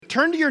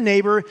turn to your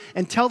neighbor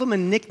and tell them a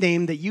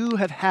nickname that you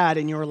have had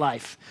in your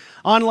life.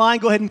 Online,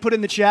 go ahead and put it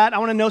in the chat. I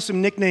want to know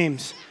some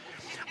nicknames.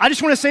 I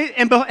just want to say,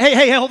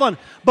 hey, hold on.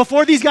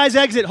 Before these guys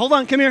exit, hold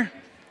on, come here.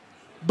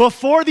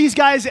 Before these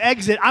guys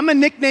exit, I'm a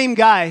nickname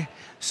guy.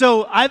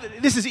 So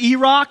this is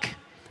E-Rock,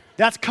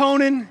 that's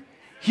Conan,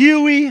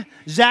 Huey,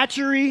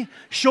 Zachary,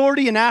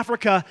 Shorty in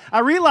Africa. I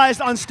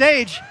realized on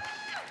stage,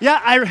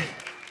 I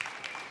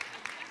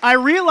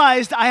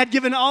realized I had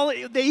given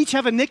they each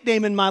have a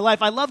nickname in my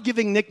life. I love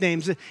giving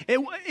nicknames.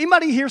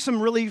 Anybody hear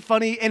some really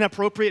funny,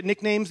 inappropriate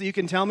nicknames that you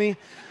can tell me?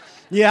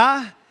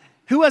 Yeah?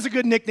 Who has a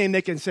good nickname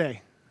they can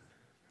say?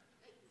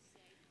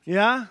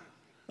 Yeah?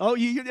 Oh,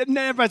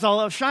 everybody's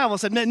all shy all of a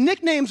sudden.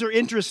 Nicknames are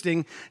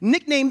interesting.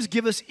 Nicknames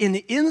give us an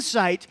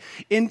insight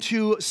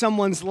into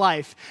someone's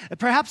life.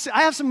 Perhaps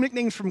I have some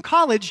nicknames from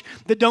college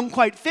that don't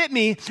quite fit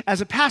me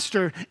as a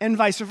pastor and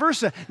vice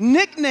versa.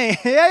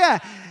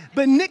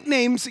 But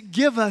nicknames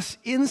give us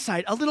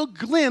insight, a little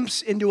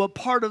glimpse into a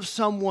part of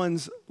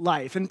someone's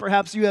life. And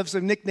perhaps you have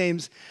some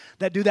nicknames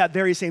that do that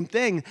very same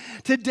thing.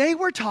 Today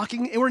we're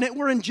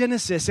in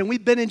Genesis, and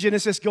we've been in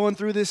Genesis going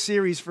through this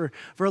series for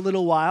a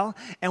little while,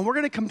 and we're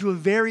going to come to a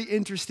very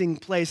interesting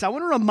place. I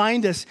want to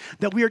remind us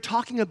that we are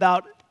talking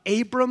about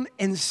Abram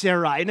and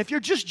Sarai. And if you're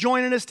just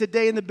joining us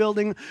today in the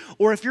building,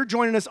 or if you're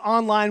joining us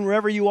online,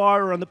 wherever you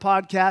are, or on the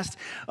podcast,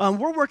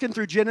 we're working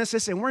through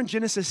Genesis, and we're in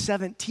Genesis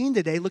 17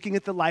 today, looking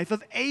at the life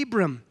of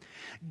Abram.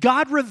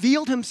 God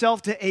revealed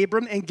himself to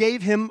Abram and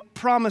gave him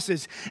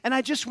promises. And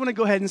I just want to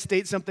go ahead and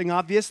state something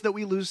obvious that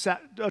we lose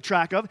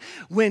track of.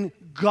 When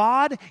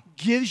God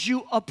gives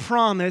you a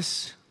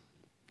promise,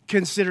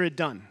 consider it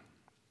done.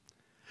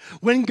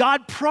 When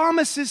God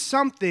promises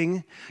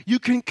something, you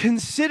can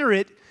consider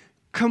it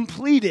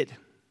completed.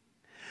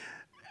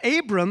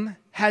 Abram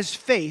has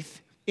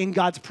faith in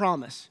God's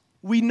promise.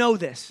 We know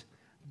this.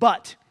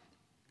 But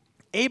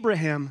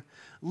Abraham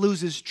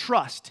loses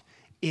trust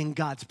in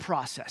God's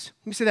process.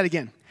 Let me say that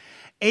again.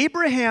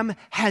 Abraham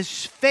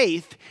has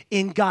faith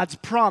in God's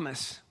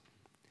promise,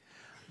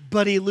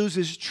 but he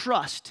loses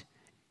trust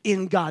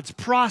in God's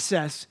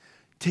process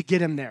to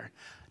get him there.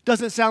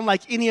 Doesn't sound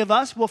like any of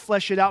us. We'll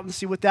flesh it out and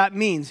see what that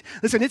means.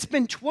 Listen, it's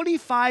been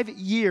 25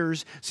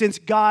 years since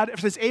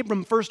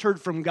Abram first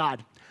heard from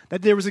God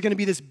that there was going to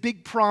be this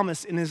big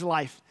promise in his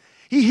life.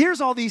 He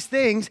hears all these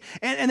things,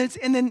 and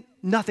then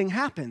nothing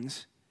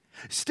happens.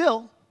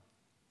 Still,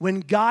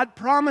 when God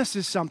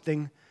promises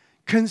something,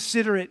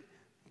 consider it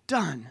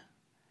done.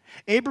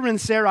 Abram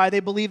and Sarai, they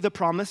believe the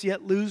promise,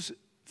 yet lose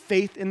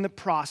faith in the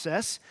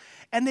process,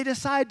 and they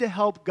decide to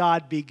help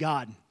God be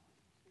God.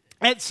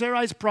 At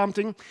Sarai's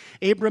prompting,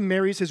 Abram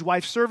marries his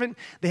wife's servant.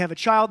 They have a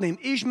child named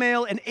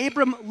Ishmael, and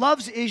Abram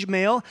loves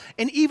Ishmael.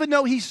 And even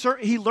though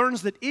he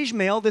learns that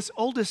Ishmael, this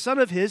oldest son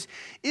of his,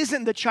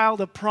 isn't the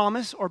child of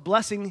promise or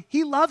blessing,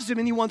 he loves him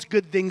and he wants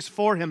good things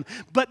for him.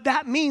 But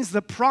that means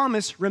the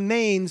promise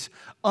remains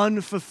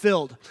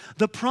unfulfilled.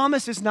 The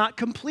promise is not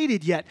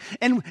completed yet.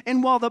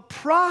 And while the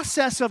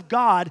process of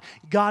God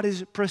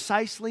is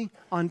precisely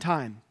on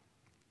time.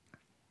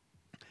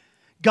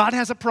 God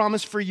has a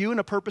promise for you and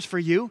a purpose for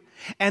you,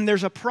 and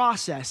there's a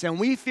process, and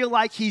we feel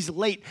like he's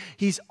late.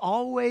 He's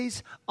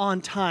always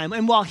on time.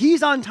 And while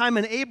he's on time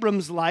in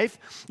Abram's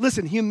life,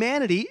 listen,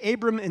 humanity,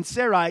 Abram and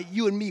Sarai,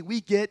 you and me,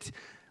 we get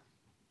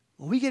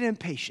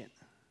impatient.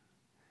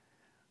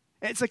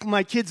 It's like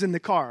my kids in the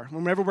car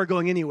whenever we're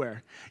going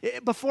anywhere.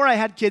 Before I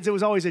had kids, it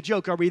was always a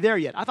joke. Are we there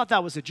yet? I thought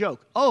that was a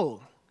joke.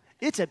 Oh,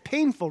 it's a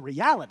painful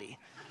reality.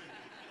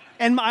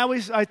 And I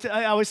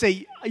always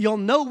say, you'll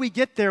know we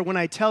get there when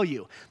I tell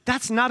you.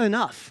 That's not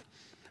enough.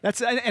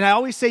 And I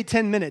always say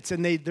 10 minutes,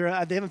 and they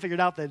haven't figured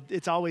out that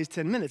it's always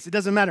 10 minutes. It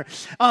doesn't matter.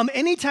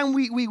 Anytime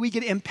we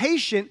get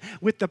impatient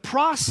with the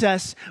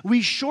process,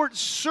 we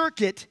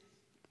short-circuit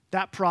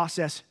that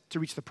process to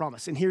reach the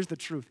promise. And here's the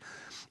truth.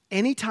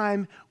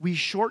 Anytime we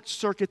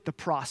short-circuit the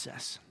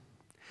process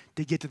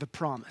to get to the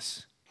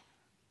promise,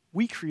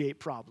 we create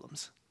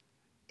problems.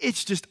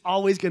 It's just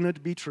always going to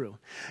be true.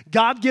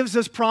 God gives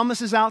us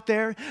promises out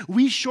there.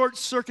 We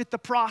short-circuit the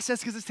process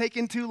because it's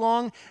taking too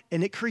long,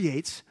 and it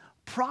creates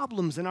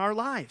problems in our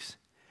lives.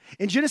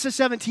 In Genesis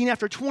 17,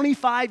 after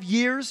 25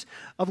 years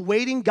of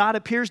waiting, God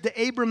appears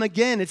to Abram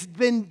again. It's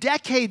been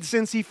decades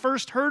since he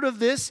first heard of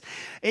this.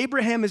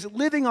 Abraham is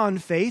living on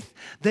faith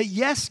that,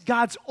 yes,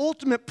 God's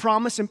ultimate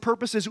promise and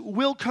purposes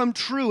will come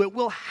true. It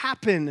will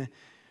happen.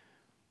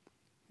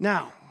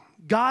 Now,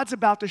 God's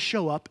about to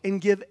show up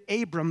and give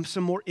Abram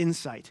some more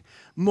insight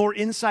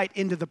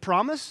into the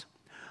promise,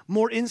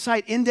 more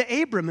insight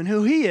into Abram and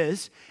who he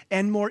is,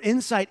 and more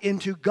insight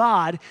into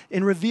God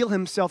and reveal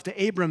himself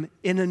to Abram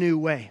in a new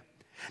way.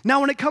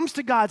 Now, when it comes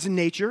to God's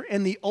nature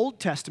in the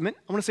Old Testament,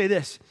 I want to say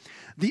this.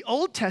 The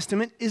Old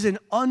Testament is an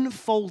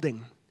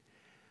unfolding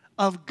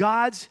of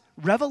God's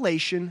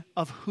revelation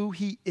of who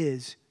he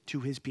is to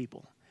his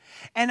people.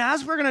 And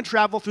as we're going to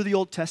travel through the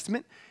Old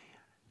Testament,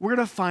 we're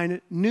going to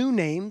find new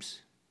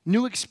names,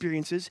 new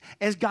experiences,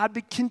 as God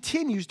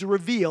continues to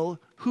reveal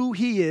who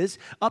he is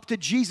up to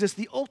Jesus,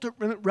 the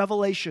ultimate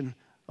revelation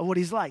of what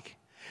he's like.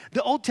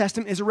 The Old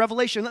Testament is a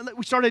revelation.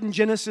 We started in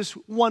Genesis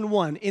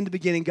 1:1. In the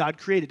beginning, God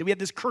created. We have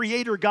this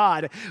creator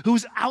God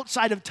who's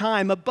outside of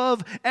time,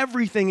 above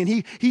everything, and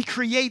he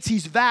creates.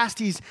 He's vast.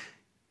 He's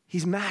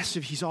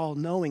massive. He's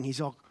all-knowing.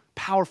 He's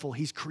all-powerful.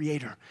 He's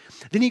creator.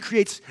 Then he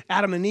creates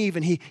Adam and Eve,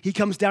 and he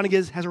comes down and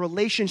has a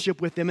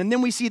relationship with them. And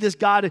then we see this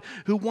God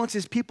who wants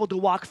his people to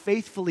walk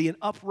faithfully and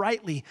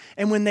uprightly.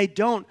 And when they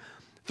don't,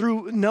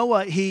 through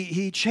Noah,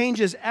 he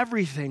changes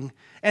everything.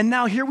 And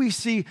now here we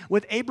see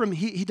with Abram,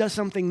 he does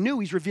something new.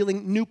 He's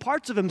revealing new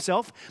parts of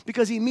himself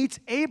because he meets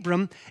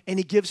Abram and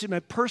he gives him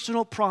a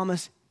personal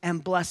promise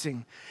and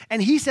blessing.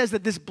 And he says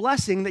that this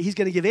blessing that he's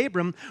going to give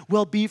Abram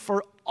will be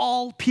for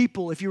all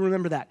people, if you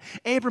remember that.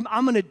 Abram,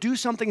 I'm going to do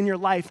something in your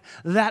life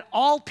that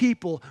all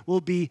people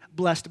will be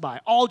blessed by.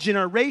 All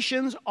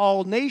generations,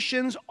 all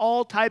nations,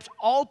 all types,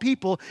 all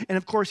people. And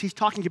of course, he's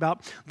talking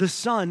about the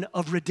son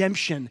of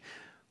redemption,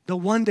 the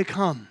one to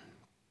come.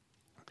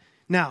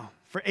 Now,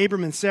 for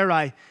Abram and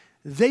Sarai,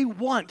 they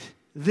want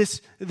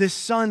this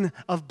son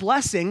of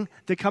blessing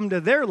to come to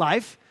their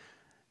life,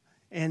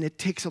 and it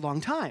takes a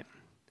long time.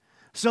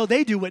 So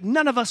they do what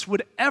none of us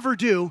would ever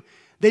do.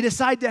 They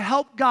decide to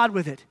help God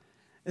with it.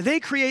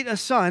 They create a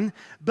son,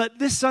 but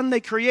this son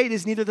they create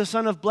is neither the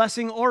son of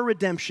blessing or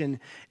redemption.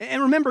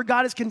 And remember,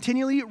 God is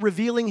continually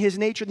revealing his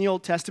nature in the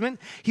Old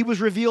Testament. He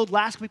was revealed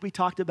last week, we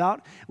talked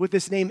about, with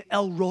this name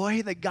El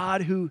Roi, the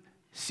God who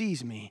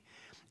sees me.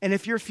 And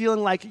if you're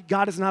feeling like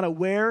God is not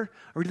aware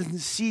or doesn't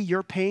see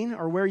your pain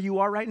or where you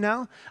are right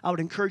now, I would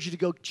encourage you to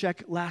go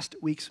check last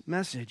week's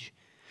message.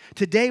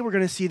 Today, we're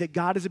going to see that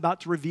God is about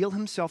to reveal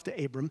himself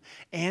to Abram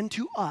and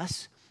to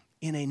us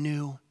in a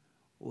new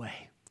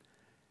way.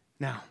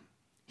 Now,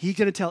 he's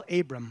going to tell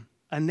Abram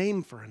a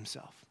name for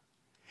himself.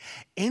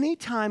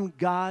 Anytime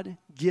God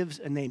gives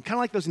a name, kind of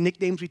like those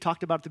nicknames we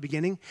talked about at the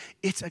beginning,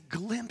 it's a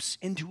glimpse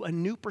into a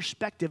new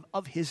perspective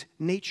of his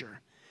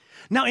nature.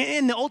 Now,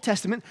 in the Old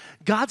Testament,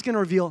 God's going to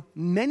reveal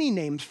many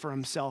names for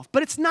himself,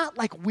 but it's not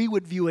like we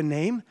would view a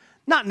name.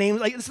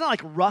 It's not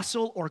like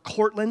Russell or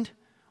Cortland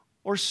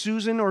or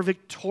Susan or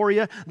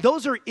Victoria.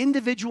 Those are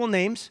individual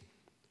names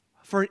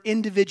for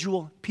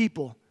individual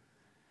people.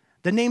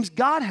 The names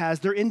God has,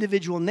 they're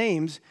individual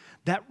names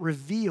that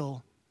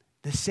reveal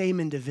the same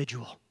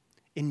individual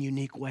in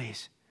unique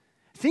ways.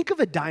 Think of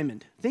a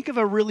diamond. Think of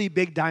a really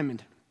big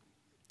diamond.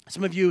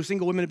 Some of you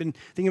single women have been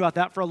thinking about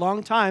that for a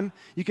long time.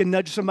 You can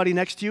nudge somebody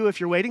next to you if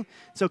you're waiting.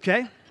 It's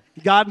okay.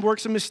 God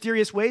works in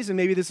mysterious ways, and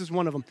maybe this is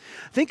one of them.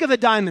 Think of a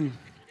diamond.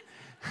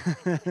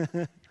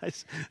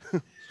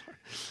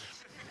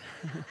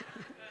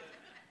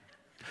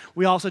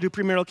 We also do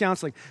premarital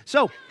counseling.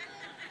 So,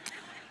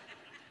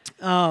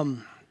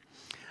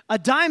 a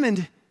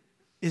diamond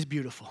is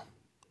beautiful.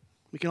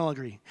 We can all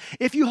agree.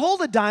 If you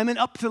hold a diamond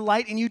up to the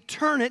light and you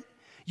turn it,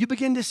 you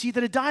begin to see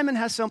that a diamond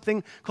has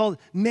something called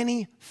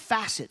many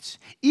facets.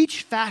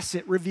 Each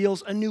facet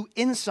reveals a new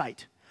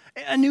insight,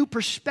 a new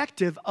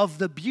perspective of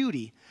the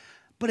beauty,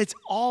 but it's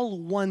all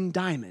one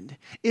diamond.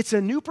 It's a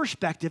new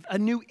perspective, a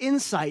new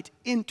insight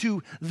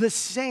into the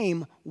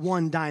same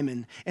one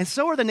diamond. And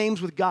so are the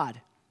names with God.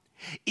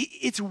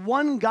 It's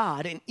one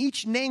God, and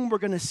each name we're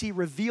going to see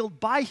revealed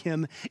by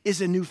him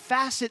is a new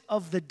facet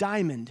of the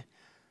diamond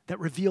that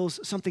reveals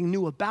something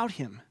new about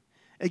him.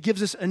 It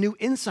gives us a new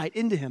insight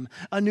into him,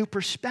 a new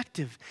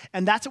perspective.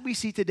 And that's what we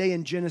see today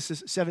in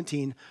Genesis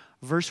 17,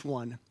 verse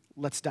 1.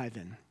 Let's dive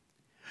in.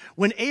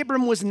 When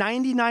Abram was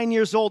 99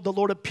 years old, the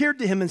Lord appeared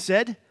to him and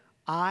said,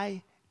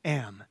 I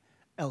am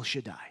El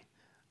Shaddai,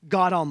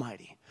 God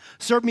Almighty.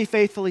 Serve me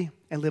faithfully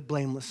and live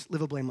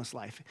a blameless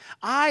life.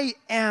 I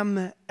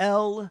am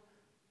El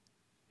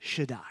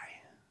Shaddai.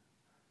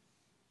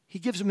 He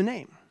gives him a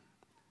name.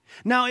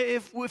 Now,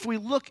 if we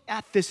look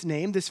at this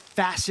name, this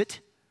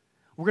facet,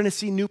 we're going to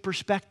see new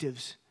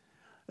perspectives,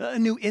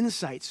 new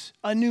insights,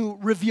 a new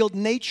revealed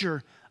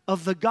nature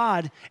of the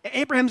God.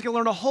 Abraham's going to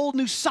learn a whole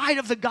new side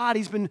of the God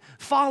he's been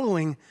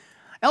following.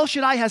 El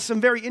Shaddai has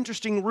some very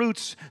interesting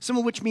roots, some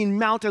of which mean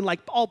mountain, like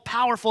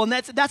all-powerful, and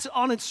that's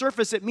on its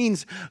surface, it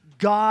means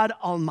God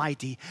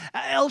Almighty.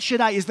 El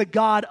Shaddai is the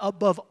God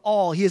above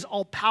all. He is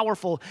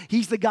all-powerful.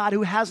 He's the God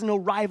who has no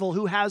rival,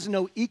 who has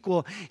no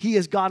equal. He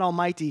is God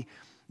Almighty.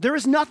 There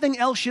is nothing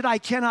El Shaddai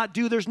cannot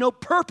do. There's no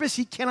purpose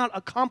he cannot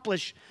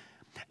accomplish.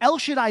 El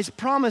Shaddai's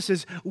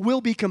promises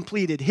will be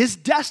completed. His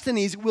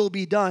destinies will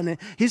be done.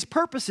 His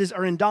purposes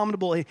are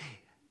indomitable.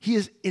 He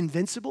is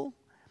invincible.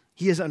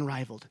 He is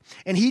unrivaled.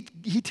 And he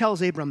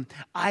tells Abram,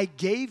 I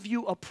gave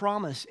you a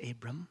promise,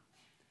 Abram.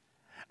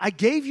 I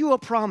gave you a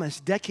promise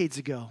decades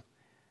ago.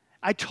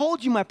 I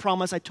told you my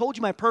promise. I told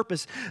you my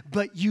purpose,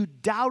 but you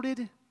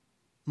doubted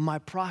my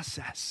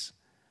process.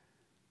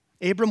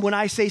 Abram, when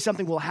I say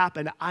something will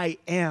happen, I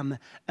am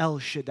El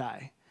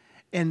Shaddai.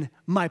 And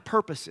my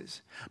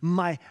purposes,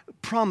 my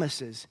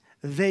promises,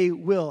 they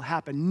will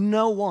happen.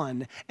 No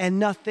one and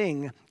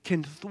nothing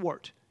can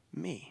thwart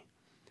me.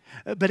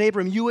 But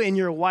Abram, you and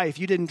your wife,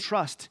 you didn't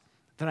trust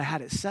that I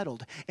had it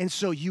settled. And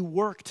so you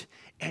worked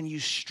and you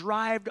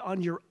strived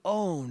on your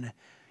own.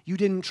 You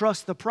didn't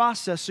trust the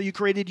process, so you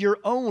created your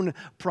own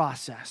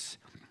process.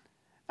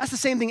 That's the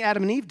same thing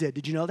Adam and Eve did.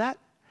 Did you know that?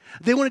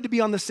 They wanted to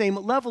be on the same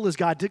level as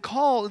God, to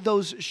call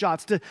those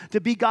shots, to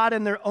be God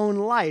in their own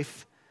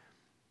life.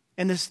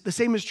 And the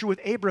same is true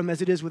with Abram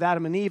as it is with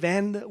Adam and Eve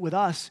and with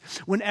us.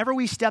 Whenever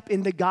we step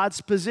into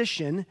God's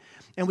position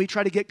and we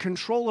try to get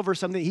control over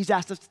something He's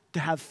asked us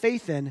to have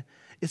faith in,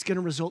 it's going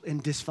to result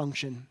in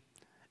dysfunction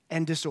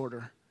and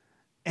disorder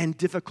and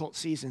difficult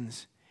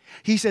seasons.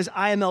 He says,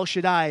 I am El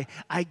Shaddai.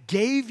 I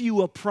gave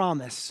you a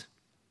promise.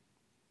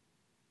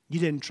 You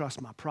didn't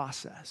trust my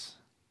process.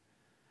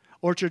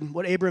 Orchard,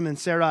 what Abram and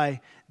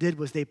Sarai did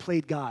was they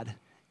played God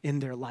in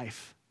their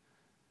life.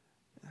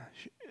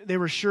 They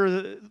were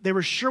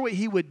sure what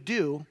He would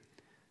do,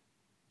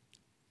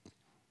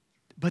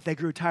 but they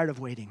grew tired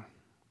of waiting.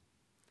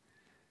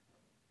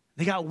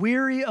 They got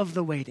weary of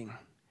the waiting.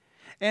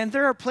 And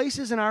there are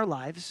places in our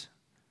lives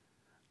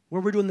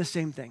where we're doing the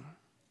same thing,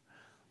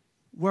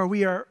 where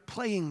we are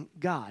playing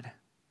God.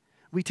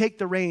 We take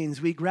the reins,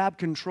 we grab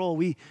control,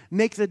 we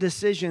make the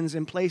decisions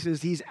in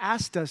places He's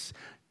asked us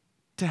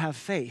to have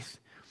faith.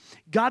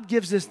 God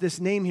gives us this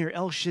name here,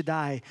 El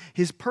Shaddai.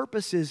 His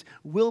purposes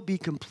will be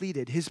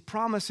completed. His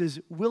promises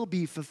will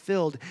be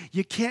fulfilled.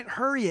 You can't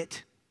hurry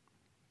it.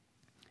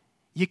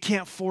 You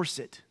can't force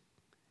it.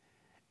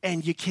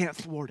 And you can't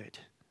thwart it.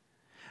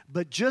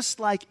 But just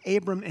like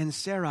Abram and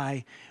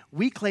Sarai,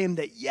 we claim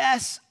that,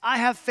 yes, I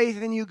have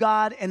faith in you,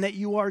 God, and that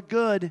you are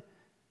good,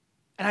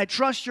 and I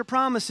trust your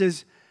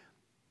promises,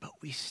 but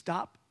we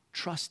stop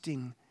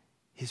trusting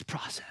His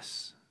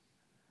process.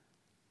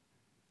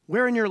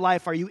 Where in your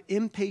life are you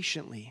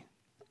impatiently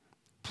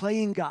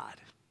playing God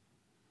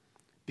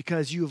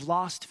because you have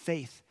lost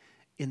faith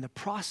in the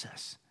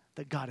process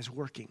that God is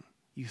working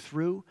you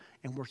through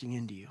and working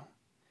into you?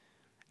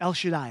 El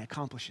Shaddai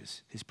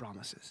accomplishes His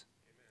promises.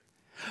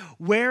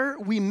 Where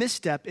we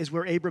misstep is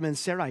where Abram and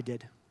Sarai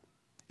did.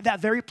 That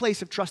very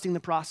place of trusting the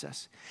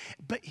process.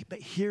 But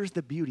here's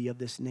the beauty of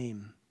this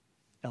name,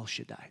 El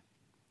Shaddai.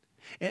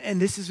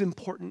 And this is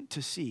important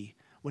to see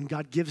when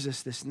God gives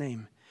us this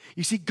name.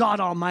 You see,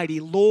 God Almighty,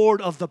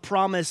 Lord of the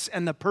promise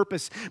and the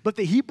purpose. But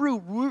the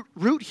Hebrew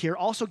root here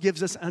also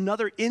gives us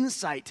another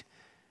insight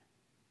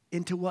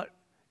into what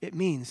it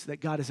means that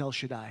God is El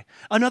Shaddai.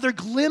 Another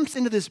glimpse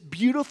into this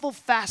beautiful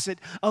facet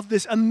of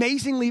this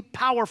amazingly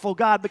powerful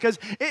God, because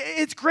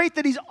it's great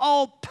that He's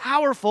all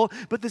powerful,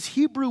 but this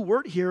Hebrew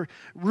root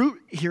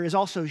here is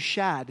also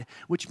shad,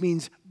 which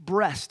means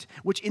breast,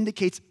 which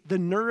indicates the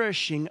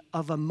nourishing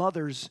of a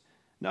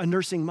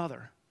nursing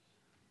mother.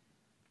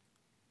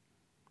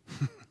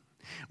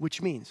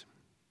 Which means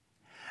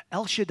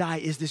El Shaddai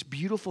is this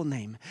beautiful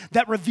name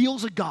that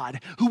reveals a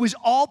God who is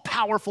all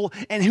powerful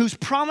and whose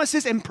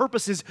promises and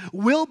purposes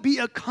will be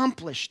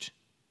accomplished.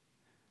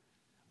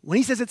 When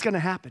He says it's going to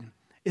happen,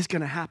 it's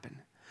going to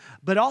happen.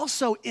 But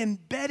also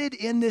embedded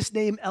in this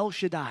name El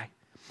Shaddai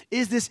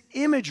is this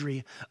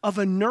imagery of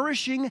a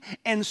nourishing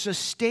and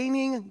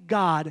sustaining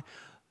God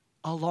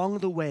along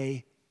the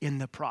way in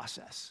the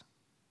process.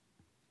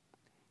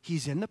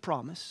 He's in the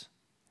promise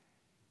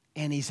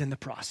and He's in the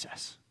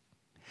process.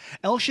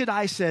 El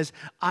Shaddai says,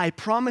 I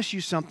promise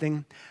you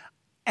something,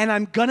 and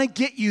I'm going to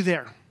get you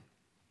there.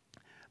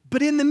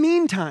 But in the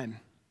meantime,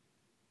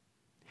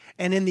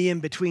 and in the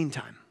in-between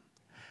time,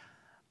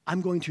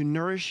 I'm going to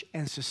nourish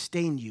and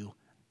sustain you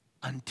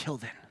until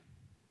then.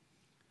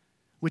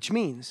 Which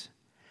means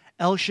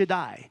El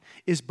Shaddai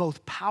is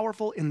both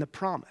powerful in the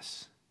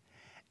promise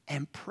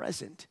and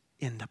present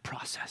in the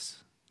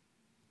process.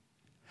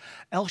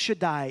 El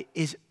Shaddai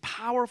is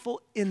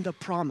powerful in the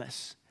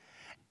promise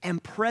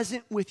and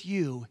present with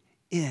you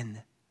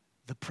in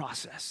the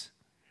process.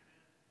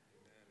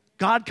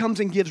 God comes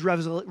and gives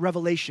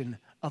revelation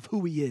of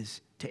who He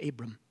is to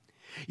Abram.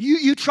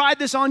 You tried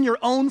this on your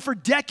own for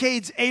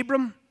decades,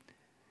 Abram.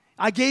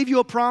 I gave you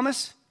a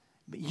promise,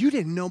 but you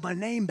didn't know my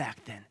name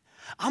back then.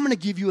 I'm going to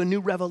give you a new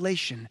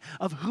revelation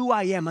of who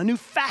I am, a new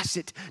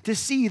facet to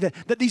see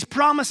that these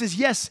promises,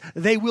 yes,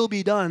 they will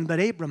be done, but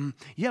Abram,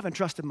 you haven't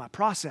trusted my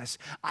process.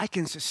 I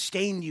can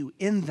sustain you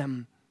in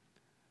them.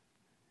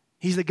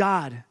 He's the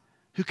God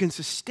who can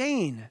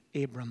sustain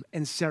Abram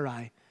and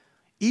Sarai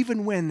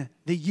even when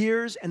the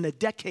years and the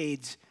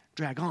decades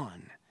drag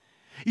on.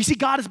 You see,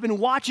 God has been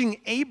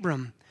watching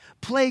Abram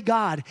play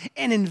God.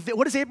 And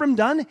what has Abram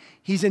done?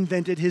 He's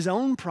invented his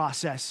own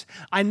process.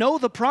 I know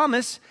the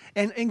promise,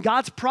 and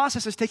God's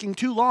process is taking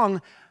too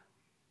long.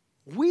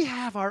 We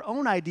have our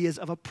own ideas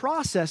of a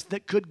process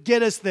that could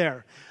get us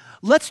there.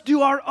 Let's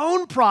do our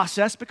own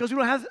process because we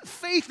don't have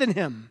faith in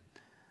Him.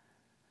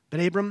 But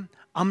Abram,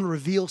 I'm going to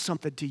reveal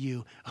something to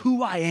you,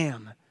 who I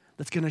am,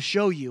 that's going to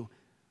show you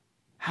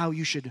how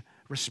you should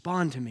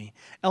respond to me.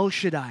 El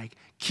Shaddai,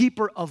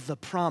 keeper of the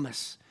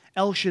promise.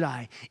 El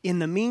Shaddai, in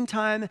the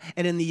meantime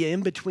and in the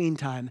in-between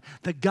time,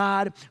 the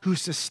God who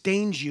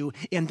sustains you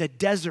in the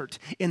desert,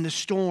 in the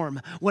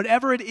storm,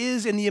 whatever it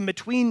is in the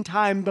in-between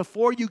time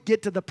before you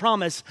get to the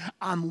promise,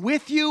 I'm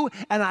with you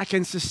and I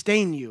can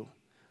sustain you.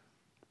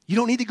 You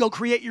don't need to go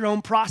create your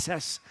own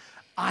process.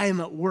 I am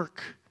at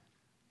work.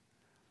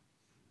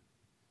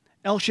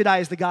 El Shaddai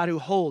is the God who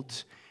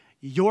holds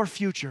your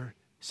future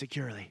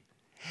securely.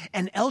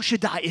 And El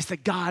Shaddai is the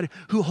God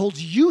who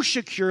holds you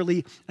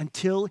securely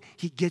until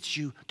he gets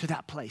you to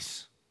that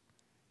place.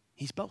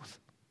 He's both.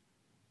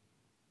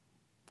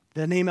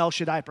 The name El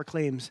Shaddai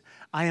proclaims,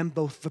 I am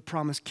both the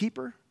promise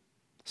keeper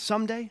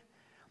someday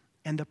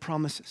and the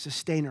promise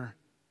sustainer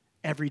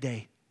every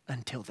day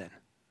until then.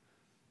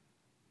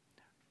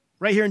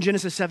 Right here in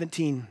Genesis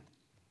 17,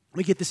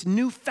 we get this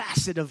new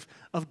facet of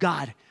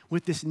God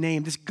with this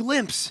name, this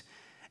glimpse.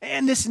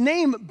 And this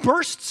name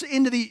bursts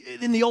in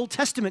the Old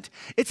Testament.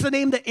 It's the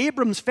name that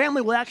Abram's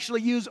family will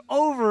actually use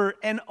over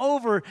and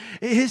over.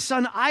 His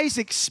son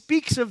Isaac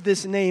speaks of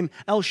this name,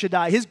 El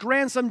Shaddai. His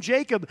grandson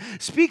Jacob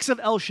speaks of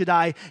El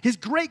Shaddai. His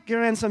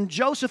great-grandson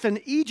Joseph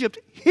in Egypt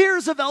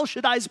hears of El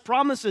Shaddai's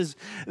promises.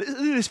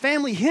 His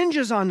family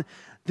hinges on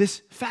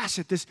this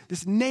facet,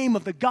 this name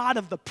of the God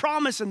of the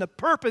promise and the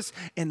purpose,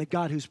 and the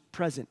God who's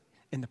present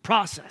in the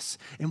process.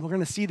 And we're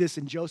going to see this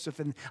in Joseph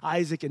and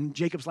Isaac and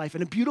Jacob's life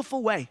in a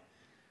beautiful way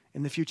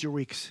in the future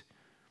weeks.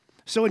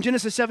 So in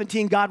Genesis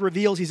 17, God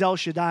reveals he's El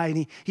Shaddai,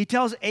 and he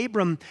tells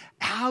Abram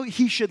how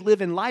he should live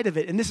in light of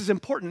it. And this is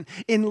important.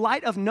 In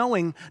light of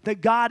knowing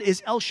that God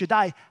is El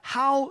Shaddai,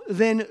 how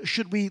then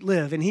should we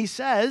live? And he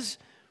says,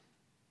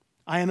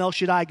 I am El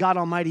Shaddai, God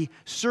Almighty.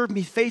 Serve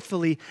me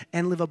faithfully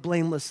and live a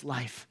blameless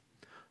life.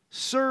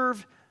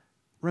 Serve,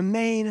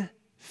 remain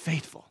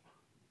faithful.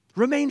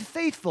 Remain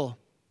faithful.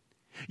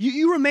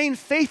 You remain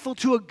faithful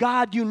to a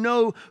God you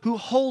know who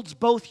holds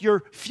both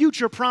your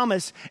future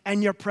promise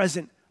and your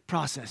present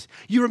process.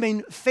 You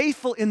remain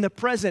faithful in the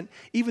present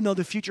even though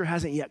the future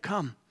hasn't yet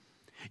come.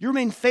 You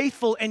remain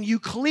faithful and you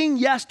cling,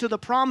 yes, to the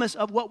promise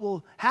of what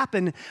will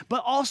happen,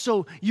 but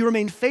also you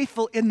remain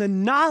faithful in the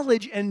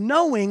knowledge and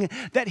knowing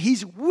that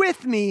he's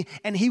with me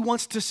and he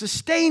wants to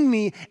sustain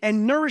me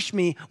and nourish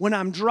me when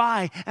I'm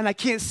dry and I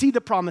can't see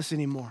the promise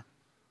anymore.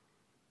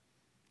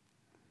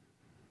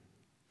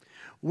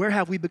 Where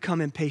have we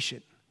become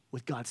impatient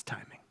with God's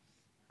timing?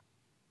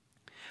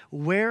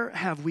 Where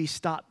have we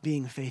stopped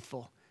being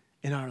faithful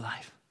in our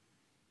life?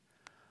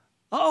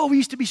 Oh, we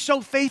used to be so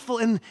faithful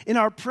in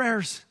our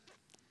prayers.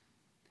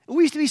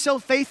 We used to be so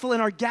faithful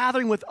in our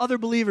gathering with other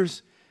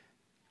believers.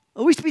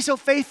 We used to be so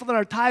faithful in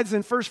our tithes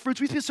and first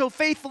fruits. We used to be so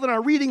faithful in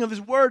our reading of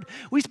his word.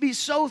 We used to be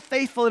so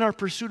faithful in our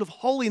pursuit of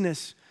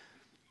holiness.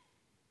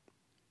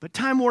 But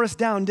time wore us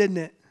down, didn't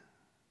it?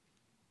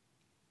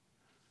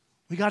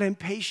 We got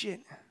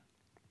impatient.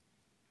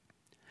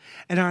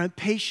 And our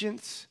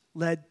impatience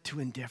led to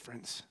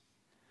indifference.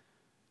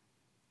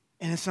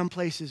 And in some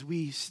places,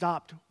 we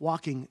stopped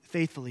walking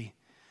faithfully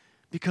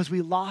because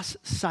we lost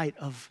sight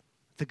of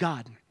the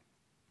God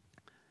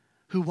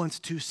who wants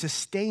to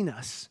sustain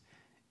us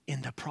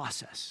in the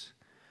process.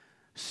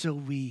 So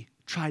we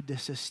tried to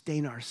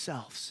sustain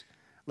ourselves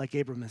like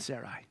Abram and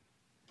Sarai.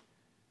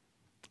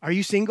 Are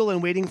you single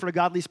and waiting for a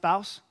godly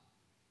spouse?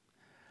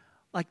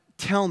 Like,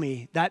 tell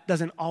me that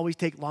doesn't always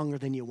take longer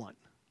than you want,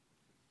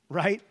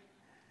 right?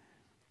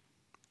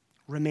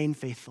 Remain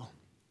faithful.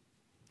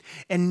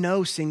 And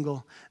know,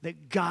 single,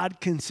 that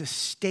God can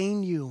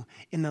sustain you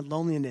in the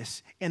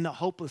loneliness, in the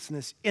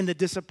hopelessness, in the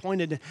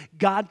disappointed.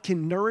 God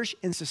can nourish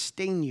and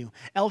sustain you.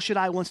 El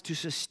Shaddai wants to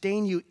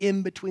sustain you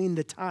in between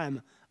the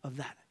time of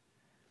that.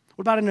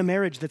 What about in a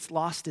marriage that's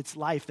lost its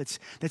life,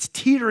 that's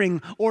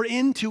teetering or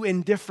into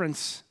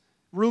indifference?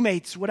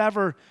 Roommates,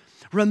 whatever.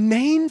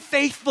 Remain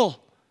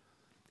faithful.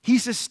 He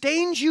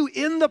sustains you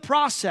in the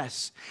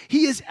process.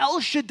 He is El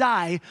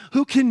Shaddai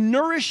who can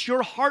nourish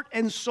your heart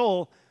and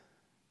soul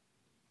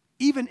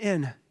even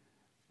in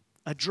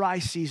a dry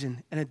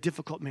season and a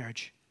difficult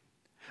marriage.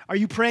 Are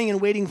you praying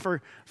and waiting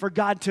for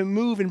God to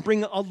move and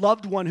bring a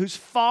loved one who's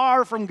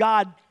far from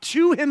God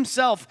to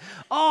himself?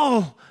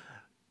 Oh,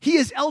 he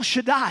is El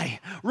Shaddai.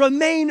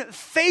 Remain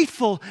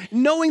faithful,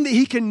 knowing that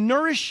he can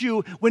nourish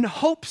you when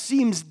hope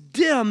seems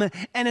dim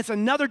and it's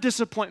another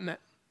disappointment.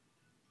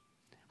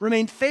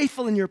 Remain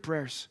faithful in your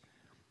prayers.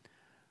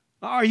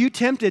 Are you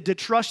tempted to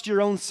trust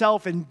your own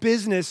self in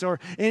business or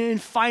in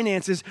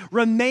finances?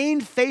 Remain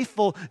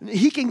faithful.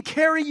 He can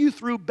carry you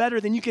through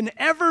better than you can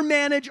ever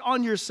manage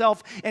on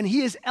yourself. And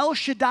he is El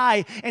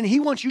Shaddai, and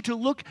he wants you to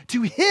look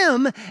to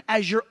him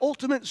as your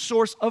ultimate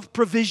source of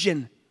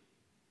provision,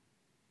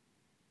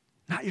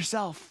 not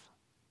yourself.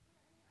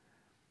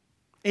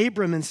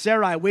 Abram and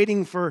Sarai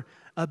waiting for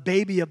a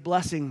baby of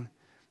blessing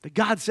that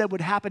God said would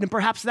happen. And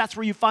perhaps that's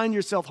where you find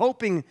yourself,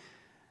 hoping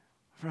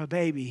for a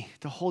baby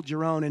to hold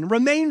your own. And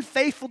remain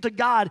faithful to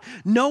God,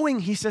 knowing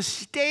he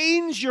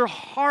sustains your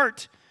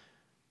heart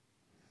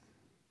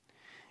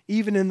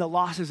even in the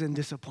losses and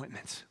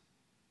disappointments.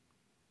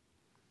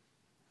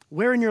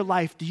 Where in your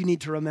life do you need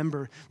to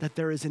remember that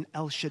there is an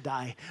El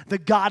Shaddai, the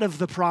God of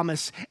the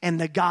promise and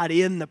the God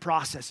in the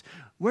process?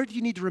 Where do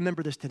you need to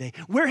remember this today?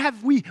 Where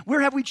have we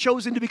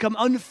chosen to become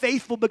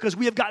unfaithful because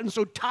we have gotten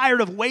so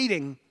tired of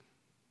waiting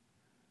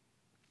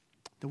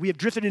that we have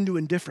drifted into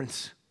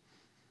indifference?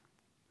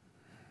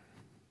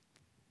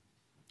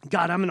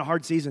 God, I'm in a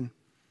hard season.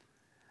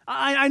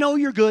 I know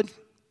you're good.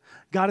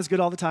 God is good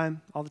all the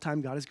time. All the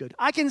time, God is good.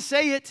 I can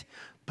say it,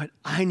 but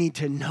I need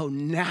to know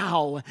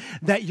now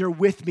that you're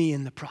with me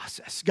in the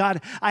process.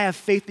 God, I have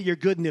faith that you're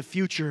good in the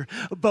future,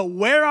 but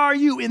where are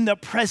you in the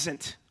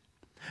present?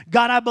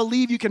 God, I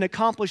believe you can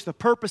accomplish the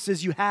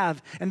purposes you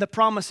have and the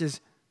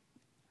promises,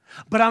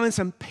 but I'm in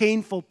some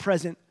painful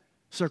present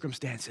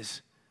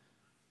circumstances.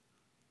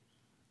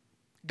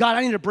 God,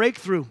 I need a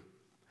breakthrough.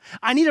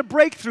 I need a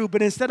breakthrough,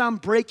 but instead I'm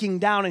breaking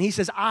down, and he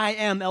says, I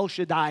am El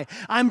Shaddai.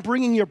 I'm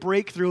bringing your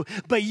breakthrough,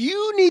 but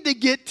you need to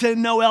get to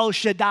know El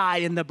Shaddai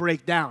in the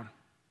breakdown.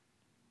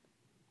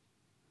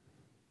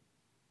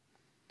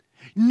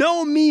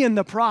 Know me in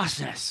the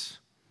process.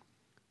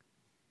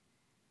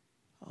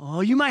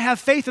 Oh, you might have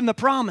faith in the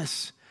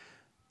promise.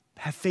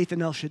 Have faith in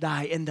El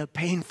Shaddai in the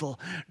painful,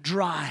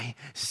 dry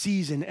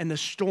season and the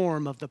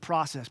storm of the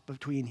process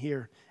between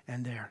here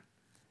and there.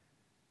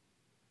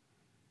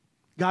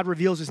 God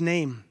reveals his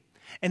name.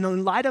 And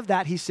in light of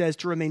that, he says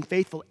to remain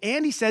faithful.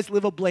 And he says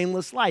live a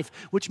blameless life,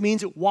 which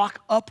means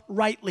walk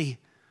uprightly.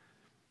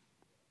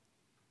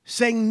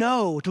 Saying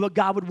no to what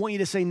God would want you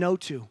to say no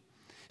to.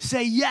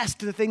 Say yes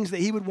to the things that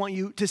he would want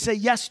you to say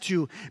yes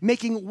to.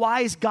 Making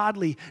wise,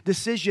 godly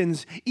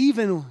decisions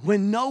even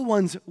when no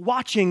one's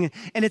watching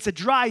and it's a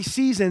dry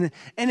season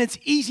and it's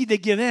easy to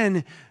give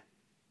in.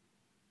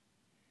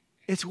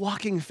 It's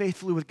walking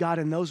faithfully with God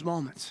in those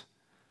moments.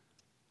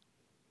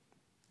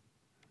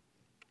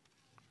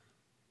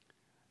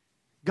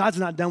 God's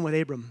not done with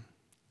Abram.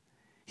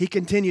 He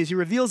continues. He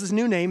reveals his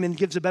new name and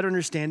gives a better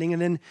understanding.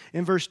 And then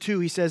in verse 2,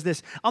 he says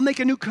this, I'll make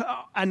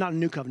not a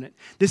new covenant.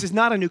 This is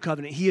not a new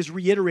covenant. He is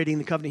reiterating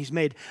the covenant he's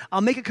made. I'll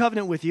make a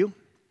covenant with you,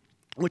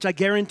 which I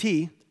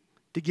guarantee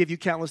to give you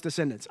countless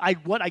descendants. I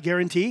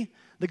guarantee?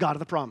 The God of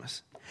the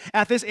promise.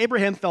 At this,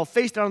 Abraham fell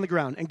face down on the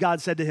ground, and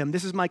God said to him,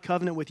 this is my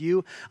covenant with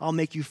you. I'll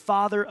make you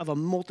father of a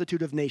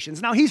multitude of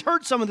nations. Now, he's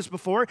heard some of this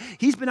before.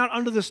 He's been out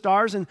under the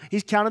stars, and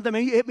he's counted them.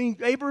 I mean,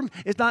 Abram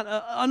is not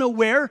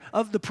unaware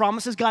of the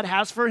promises God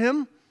has for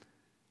him.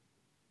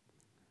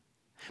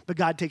 But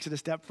God takes it a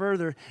step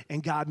further,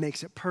 and God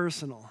makes it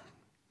personal.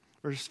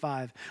 Verse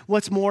 5,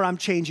 what's more, I'm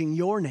changing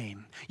your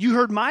name. You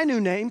heard my new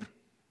name.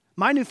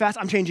 My new fast,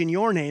 I'm changing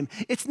your name.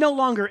 It's no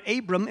longer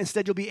Abram.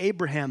 Instead, you'll be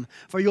Abraham,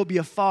 for you'll be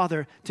a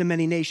father to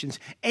many nations.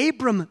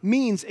 Abram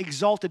means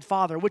exalted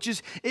father, which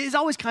is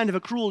always kind of a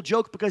cruel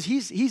joke because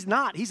he's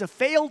not. He's a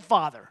failed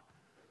father.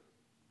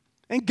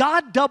 And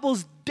God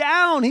doubles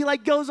down. He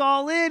goes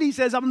all in. He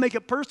says, I'm going to make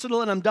it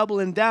personal, and I'm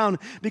doubling down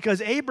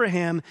because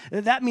Abraham,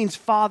 that means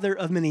father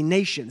of many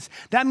nations.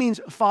 That means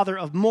father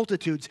of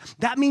multitudes.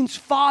 That means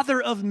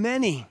father of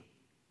many.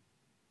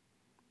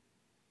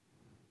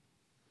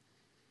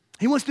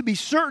 He wants to be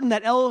certain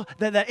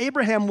that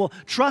Abraham will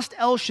trust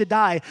El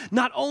Shaddai,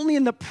 not only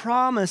in the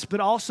promise,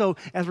 but also,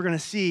 as we're going to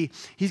see,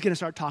 he's going to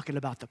start talking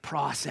about the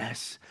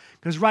process.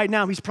 Because right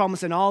now, he's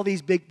promising all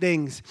these big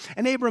things.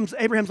 And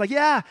Abraham's like,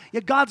 yeah,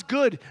 God's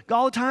good.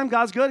 All the time,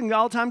 God's good, and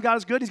all the time, God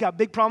is good. He's got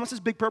big promises,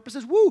 big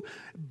purposes, woo.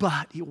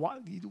 But he's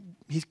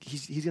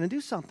going to do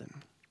something.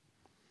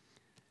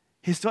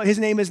 His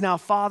name is now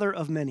Father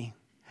of Many,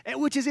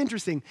 which is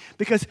interesting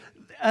because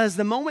as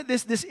the moment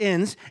this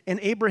ends, and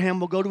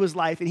Abraham will go to his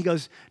life, and he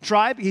goes,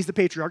 tribe, he's the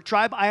patriarch,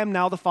 tribe, I am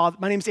now the father,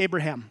 my name is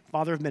Abraham,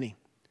 father of many.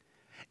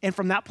 And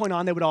from that point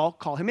on, they would all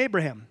call him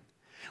Abraham,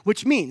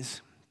 which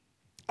means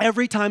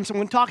every time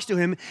someone talks to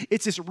him,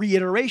 it's this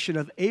reiteration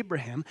of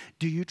Abraham,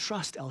 do you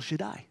trust El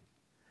Shaddai?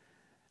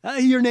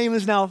 Your name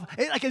is now,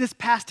 like in this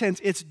past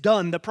tense, it's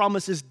done. The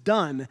promise is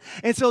done.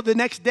 And so the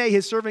next day,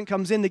 his servant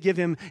comes in to give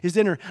him his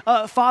dinner.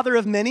 Father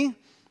of many,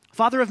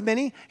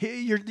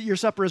 your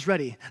supper is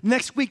ready.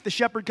 Next week, the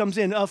shepherd comes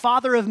in.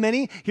 Father of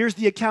many, here's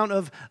the account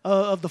of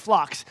the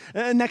flocks.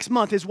 Next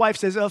month, his wife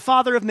says,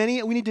 Father of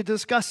many, we need to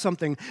discuss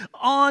something.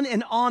 On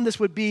and on, this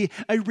would be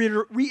a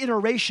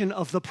reiteration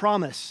of the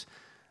promise.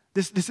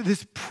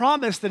 This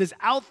promise that is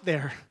out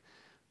there,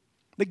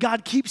 that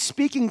God keeps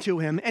speaking to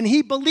him, and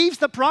he believes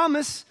the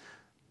promise,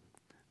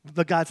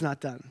 but God's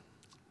not done.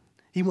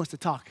 He wants to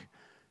talk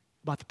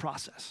about the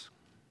process.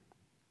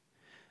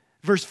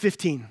 Verse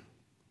 15.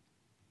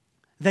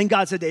 Then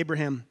God said to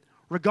Abraham,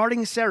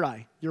 regarding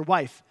Sarai, your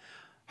wife,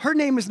 her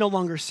name is no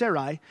longer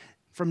Sarai.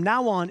 From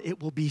now on,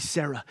 it will be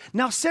Sarah.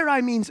 Now,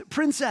 Sarai means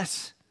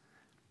princess.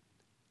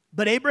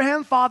 But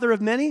Abraham, father of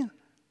many,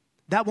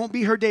 that won't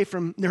be her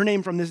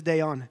name from this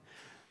day on.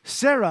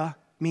 Sarah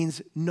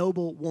means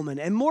noble woman.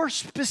 And more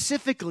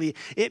specifically,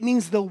 it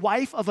means the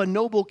wife of a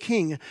noble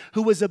king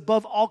who was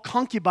above all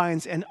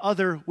concubines and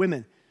other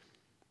women.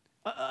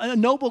 A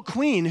noble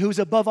queen who's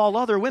above all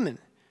other women.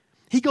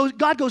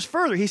 God goes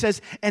further. He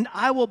says, and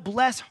I will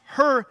bless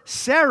her,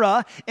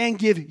 Sarah, and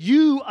give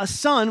you a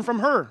son from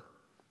her.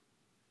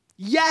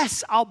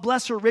 Yes, I'll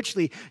bless her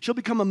richly. She'll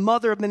become a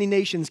mother of many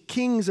nations.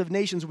 Kings of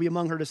nations will be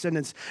among her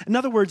descendants. In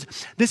other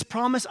words, this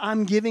promise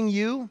I'm giving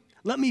you,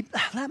 let me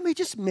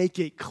just make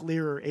it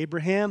clearer,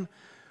 Abraham.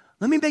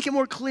 Let me make it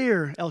more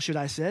clear, El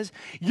Shaddai says.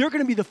 You're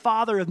going to be the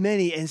father of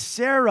many, and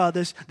Sarah,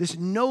 this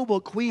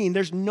noble queen,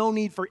 there's no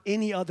need for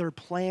any other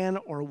plan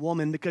or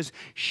woman because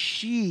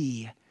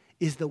she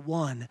is the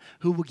one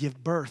who will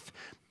give birth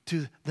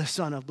to the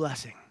son of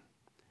blessing.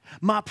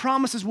 My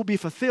promises will be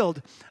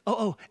fulfilled.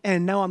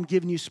 And now I'm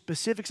giving you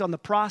specifics on the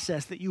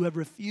process that you have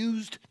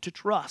refused to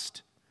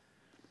trust.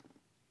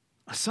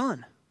 A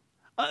son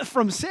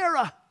from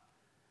Sarah.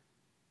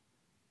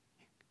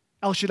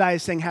 El Shaddai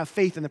is saying, have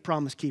faith in the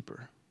promise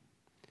keeper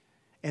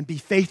and be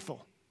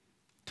faithful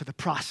to the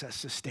process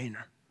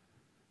sustainer.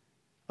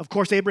 Of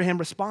course, Abraham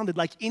responded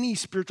like any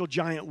spiritual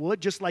giant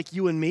would, just like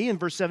you and me. In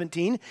verse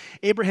 17,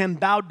 Abraham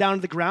bowed down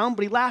to the ground,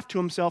 but he laughed to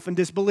himself in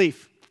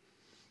disbelief.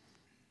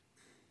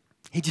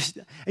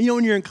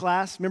 When you're in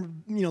class,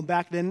 remember,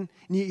 back then,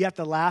 you have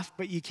to laugh,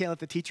 but you can't let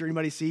the teacher or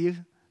anybody see you.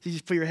 So you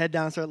just put your head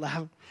down and start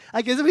laughing.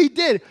 I guess what he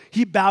did,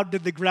 he bowed to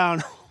the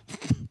ground.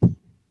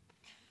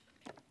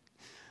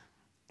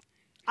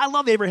 I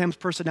love Abraham's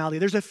personality.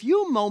 There's a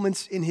few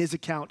moments in his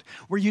account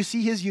where you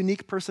see his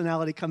unique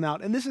personality come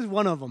out, and this is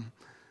one of them.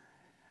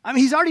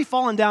 He's already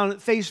fallen down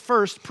face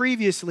first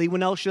previously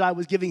when El Shaddai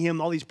was giving him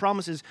all these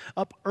promises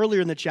up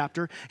earlier in the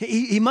chapter.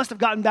 He must have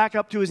gotten back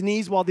up to his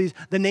knees while the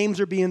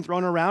names are being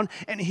thrown around.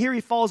 And here he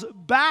falls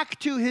back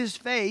to his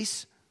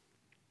face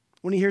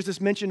when he hears this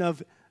mention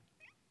of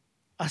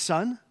a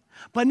son.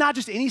 But not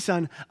just any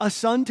son, a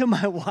son to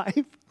my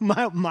wife,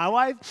 my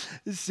wife,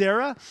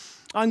 Sarah.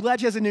 I'm glad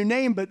she has a new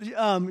name, but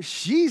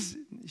she's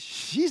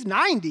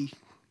 90.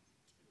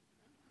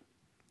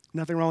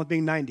 Nothing wrong with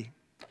being 90.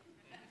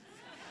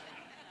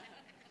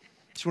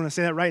 Just want to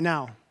say that right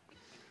now.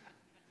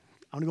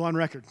 I want to go on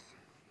record.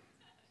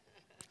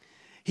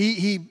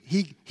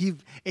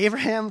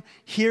 Abraham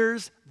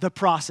hears the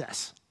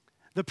process.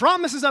 The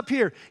promise is up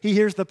here. He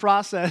hears the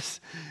process.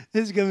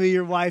 This is going to be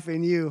your wife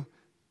and you.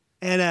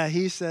 And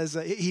he says,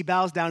 he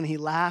bows down and he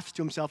laughs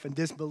to himself in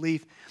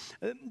disbelief.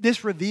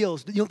 This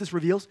reveals, you know what this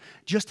reveals?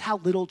 Just how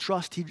little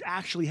trust he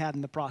actually had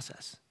in the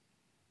process.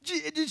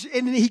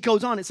 And he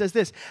goes on, it says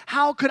this,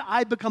 how could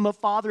I become a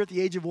father at the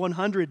age of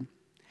 100?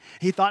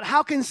 He thought,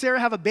 how can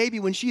Sarah have a baby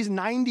when she's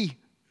 90?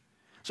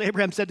 So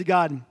Abraham said to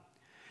God,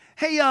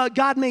 hey,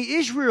 God, may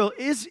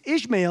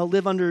Ishmael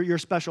live under your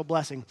special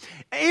blessing.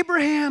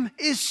 Abraham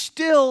is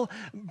still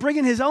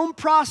bringing his own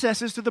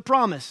processes to the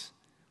promise.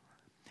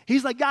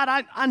 He's like,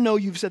 God, I know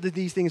you've said that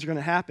these things are going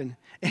to happen.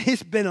 And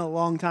it's been a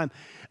long time.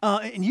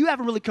 And you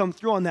haven't really come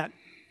through on that.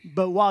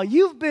 But while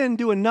you've been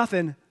doing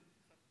nothing,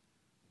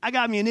 I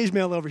got me an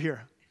Ishmael over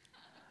here.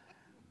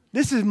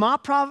 This is my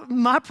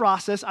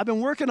process. I've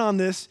been working on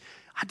this.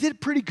 I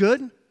did pretty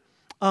good.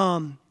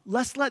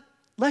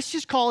 Let's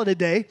just call it a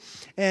day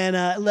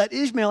and let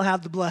Ishmael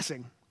have the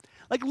blessing.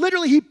 Like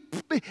literally,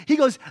 he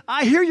goes,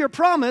 I hear your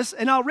promise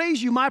and I'll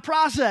raise you my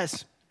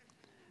process.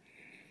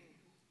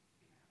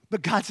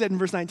 But God said in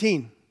verse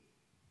 19,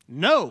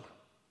 no.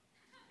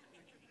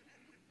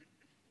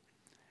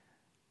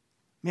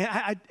 Man,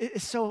 I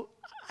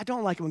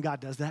don't like it when God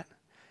does that.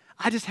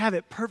 I just have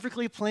it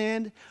perfectly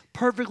planned,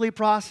 perfectly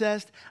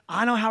processed.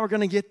 I know how we're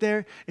going to get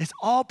there. It's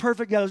all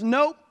perfect. God goes,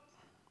 nope.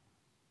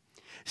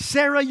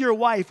 Sarah, your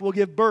wife, will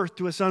give birth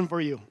to a son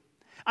for you.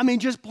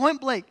 Just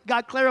point blank,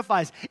 God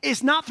clarifies.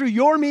 It's not through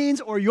your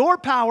means or your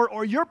power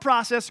or your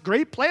process.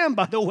 Great plan,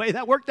 by the way.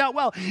 That worked out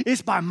well.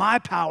 It's by my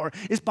power.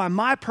 It's by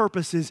my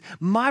purposes,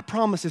 my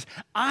promises.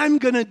 I'm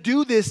going to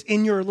do this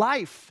in your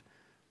life.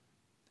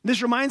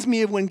 This reminds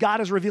me of when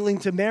God is revealing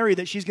to Mary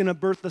that she's going to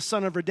birth the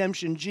son of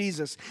redemption,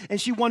 Jesus.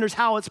 And she wonders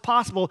how it's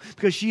possible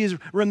because she has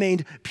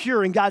remained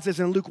pure. And God says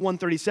in Luke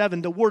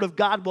 1:37, the word of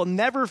God will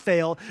never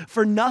fail,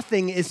 for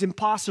nothing is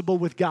impossible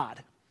with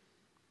God.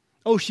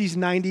 Oh, she's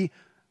 90.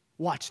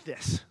 Watch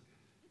this.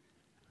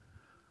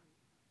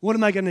 What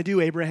am I going to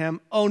do,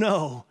 Abraham? Oh,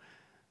 no.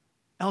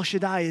 El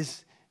Shaddai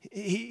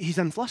he's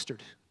unflustered.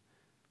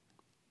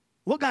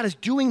 What God is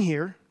doing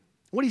here,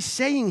 what he's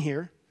saying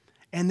here,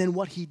 and then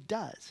what he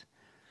does.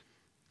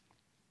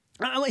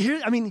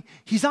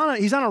 He's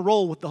on a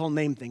roll with the whole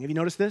name thing. Have you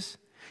noticed this?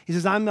 He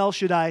says, I'm El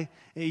Shaddai,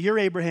 you're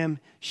Abraham,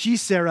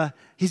 she's Sarah.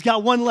 He's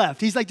got one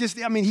left. He's like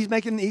he's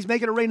making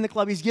a raid in the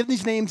club. He's giving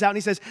these names out, and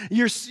he says,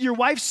 your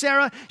wife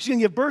Sarah, she's going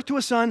to give birth to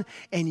a son,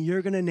 and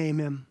you're going to name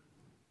him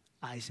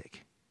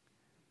Isaac.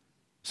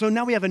 So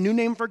now we have a new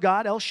name for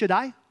God, El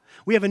Shaddai.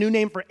 We have a new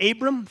name for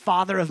Abram,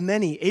 father of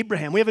many,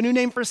 Abraham. We have a new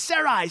name for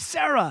Sarai,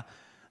 Sarah,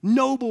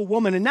 noble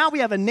woman. And now we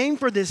have a name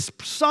for this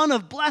son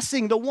of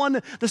blessing,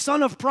 the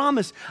son of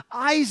promise,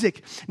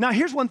 Isaac. Now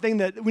here's one thing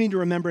that we need to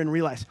remember and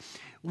realize.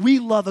 We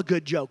love a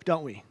good joke,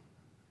 don't we?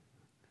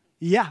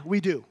 Yeah, we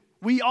do.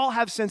 We all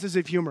have senses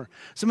of humor.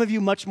 Some of you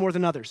much more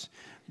than others.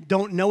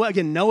 No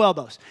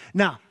elbows.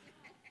 Now,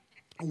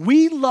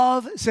 we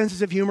love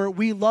senses of humor.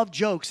 We love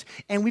jokes.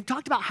 And we've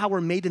talked about how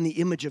we're made in the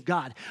image of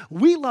God.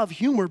 We love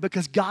humor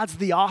because God's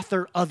the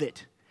author of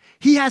it.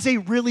 He has a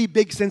really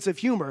big sense of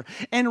humor.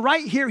 And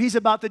right here, he's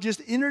about to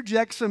just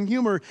interject some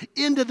humor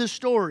into the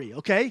story,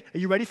 okay? Are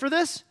you ready for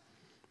this?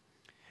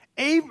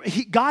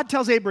 God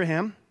tells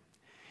Abraham,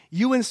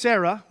 you and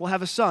Sarah will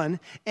have a son.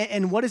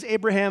 And what is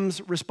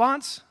Abraham's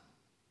response?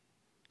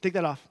 Take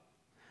that off.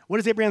 What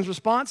is Abraham's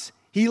response?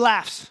 He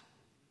laughs.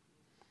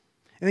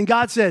 And then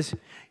God says,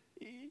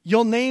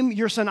 you'll name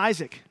your son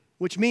Isaac,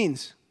 which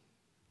means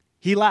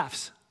he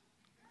laughs.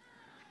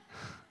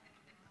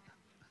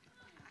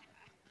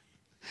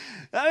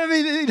 I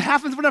mean, it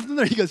happens right from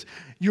there. He goes,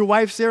 your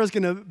wife Sarah's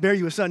going to bear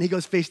you a son. He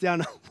goes face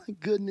down. Oh my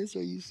goodness,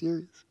 are you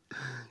serious?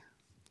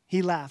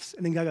 He laughs.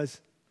 And then God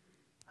goes,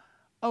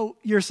 oh,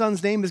 your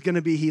son's name is going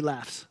to be He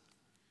Laughs.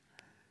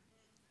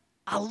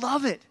 I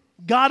love it.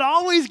 God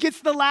always gets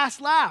the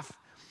last laugh.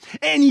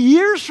 And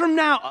years from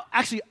now,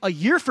 actually a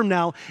year from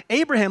now,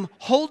 Abraham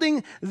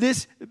holding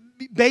this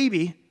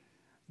baby,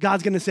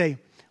 God's going to say,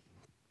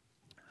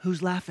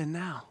 who's laughing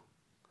now?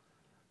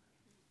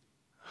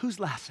 Who's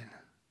laughing?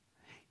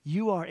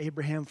 You are,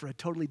 Abraham, for a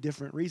totally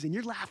different reason.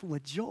 You're laughing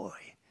with joy.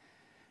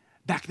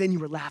 Back then you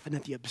were laughing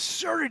at the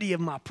absurdity of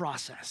my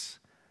process.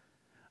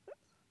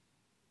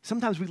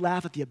 Sometimes we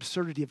laugh at the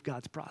absurdity of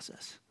God's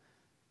process.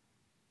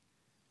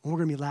 And we're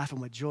going to be laughing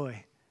with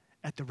joy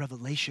at the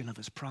revelation of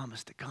His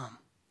promise to come.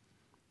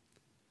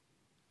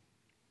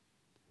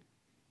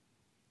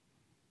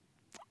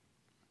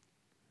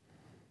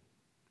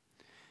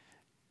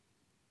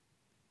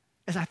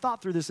 As I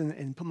thought through this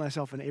and put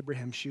myself in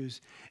Abraham's shoes,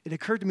 it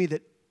occurred to me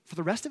that for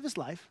the rest of his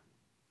life,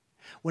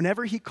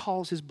 whenever he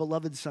calls his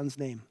beloved son's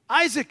name,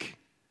 Isaac,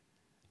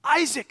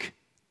 Isaac,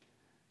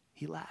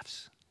 he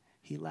laughs.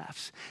 He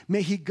laughs.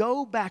 May he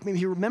go back, maybe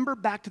he remember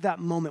back to that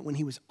moment when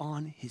he was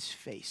on his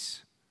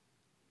face.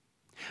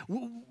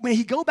 May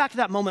he go back to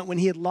that moment when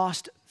he had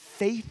lost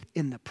faith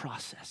in the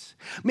process.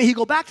 May he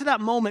go back to that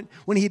moment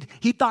when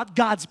he thought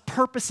God's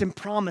purpose and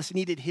promise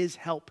needed his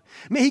help.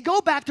 May he go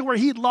back to where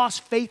he had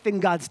lost faith in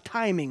God's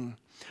timing.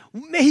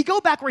 May he go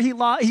back where he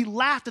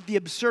laughed at the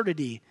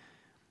absurdity,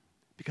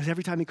 because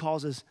every time he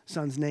calls his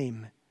son's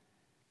name,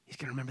 he's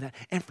going to remember that.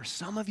 And for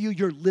some of you,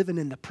 you're living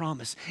in the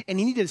promise. And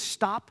you need to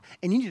stop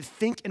and you need to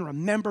think and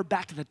remember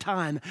back to the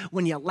time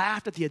when you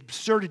laughed at the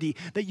absurdity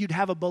that you'd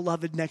have a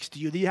beloved next to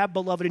you, that you have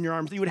beloved in your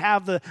arms, that you would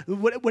have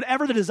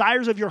whatever the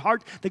desires of your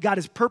heart that God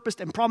has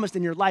purposed and promised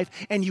in your life,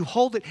 and you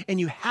hold it and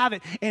you have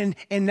it, and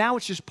now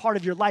it's just part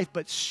of your life.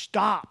 But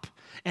stop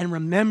and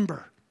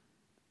remember,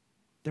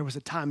 there was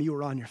a time you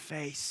were on your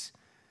face,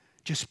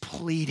 just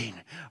pleading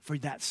for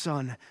that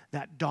son,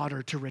 that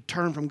daughter to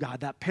return from God,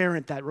 that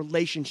parent, that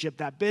relationship,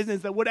 that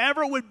business, that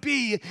whatever it would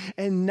be.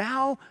 And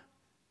now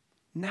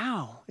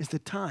is the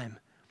time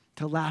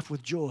to laugh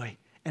with joy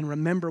and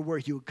remember where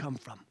you would come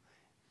from.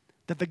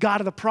 That the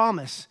God of the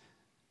promise,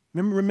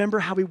 remember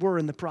how we were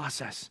in the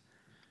process.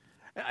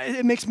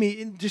 It makes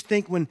me just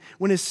think when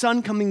his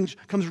son comes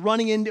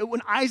running in,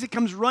 when Isaac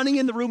comes running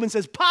in the room and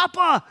says,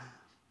 Papa,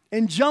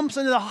 and jumps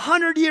into the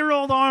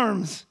 100-year-old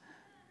arms.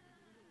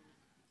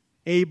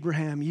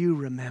 Abraham, you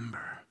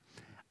remember,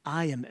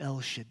 I am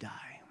El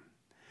Shaddai.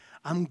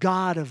 I'm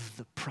God of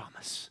the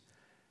promise,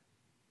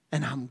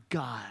 and I'm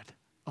God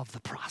of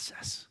the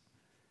process.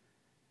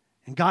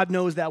 And God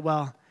knows that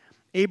while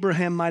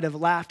Abraham might have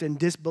laughed in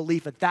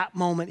disbelief at that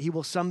moment, he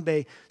will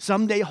someday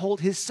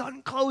hold his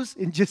son close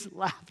and just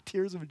laugh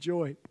tears of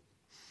joy.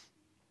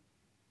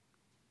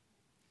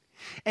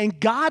 And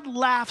God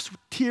laughs with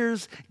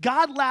tears,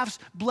 God laughs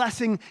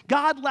blessing,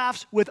 God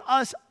laughs with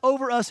us,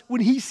 over us,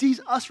 when He sees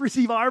us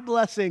receive our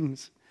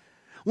blessings.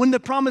 When the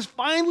promise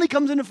finally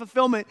comes into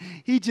fulfillment,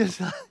 He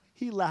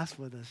laughs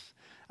with us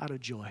out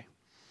of joy.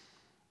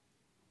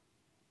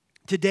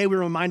 Today we're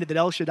reminded that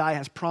El Shaddai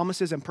has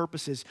promises and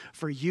purposes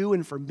for you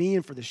and for me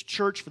and for this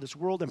church, for this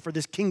world, and for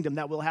this kingdom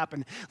that will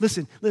happen.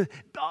 Listen,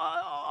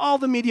 all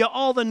the media,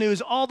 all the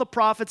news, all the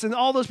prophets, and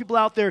all those people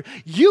out there,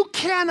 you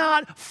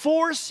cannot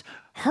force,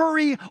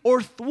 hurry,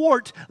 or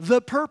thwart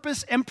the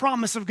purpose and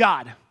promise of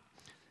God.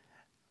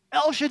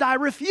 El Shaddai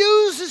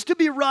refuses to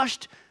be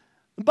rushed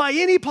by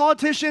any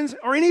politicians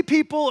or any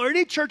people or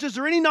any churches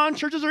or any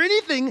non-churches or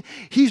anything.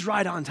 He's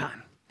right on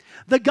time.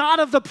 The God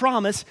of the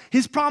promise,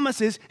 His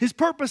promises, His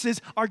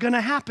purposes are going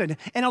to happen.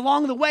 And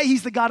along the way,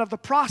 He's the God of the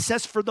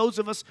process for those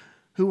of us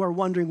who are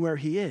wondering where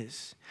He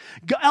is.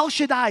 El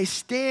Shaddai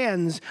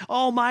stands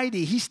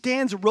almighty. He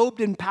stands robed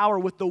in power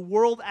with the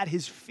world at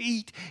His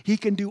feet. He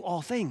can do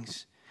all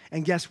things.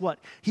 And guess what?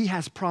 He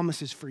has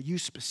promises for you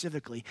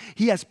specifically.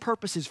 He has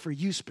purposes for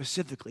you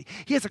specifically.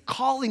 He has a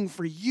calling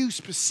for you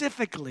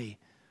specifically.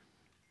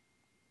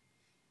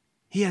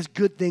 He has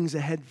good things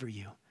ahead for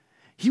you.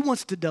 He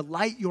wants to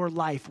delight your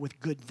life with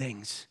good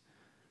things.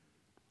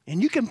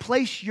 And you can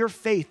place your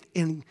faith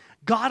in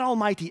God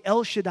Almighty,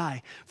 El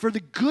Shaddai, for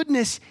the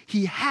goodness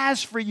He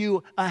has for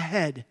you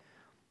ahead.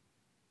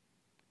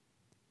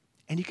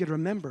 And you can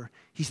remember,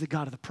 He's the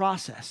God of the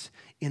process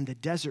in the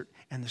desert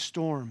and the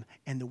storm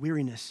and the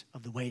weariness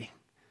of the waiting.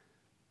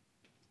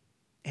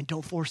 And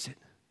don't force it.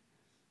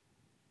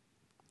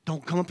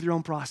 Don't come up with your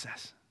own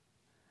process.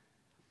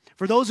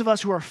 For those of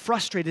us who are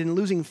frustrated and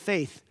losing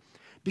faith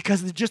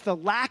because of just the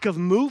lack of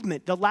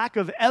movement, the lack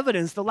of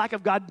evidence, the lack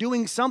of God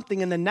doing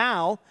something in the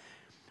now,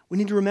 we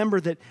need to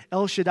remember that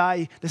El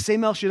Shaddai, the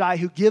same El Shaddai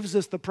who gives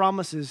us the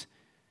promises,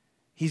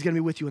 He's going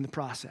to be with you in the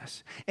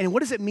process. And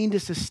what does it mean to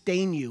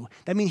sustain you?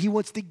 That means He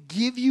wants to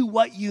give you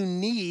what you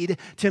need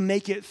to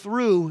make it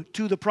through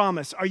to the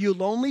promise. Are you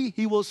lonely?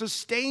 He will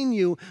sustain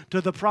you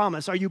to the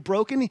promise. Are you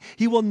broken?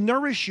 He will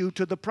nourish you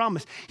to the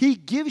promise. He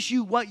gives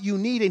you what you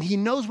need, and He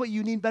knows what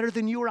you need better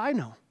than you or I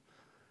know.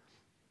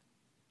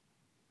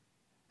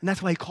 And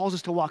that's why he calls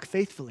us to walk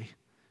faithfully,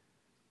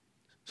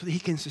 so that he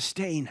can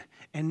sustain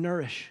and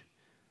nourish.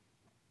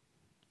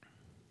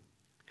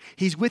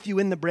 He's with you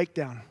in the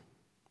breakdown.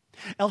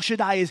 El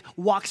Shaddai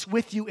walks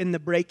with you in the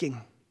breaking.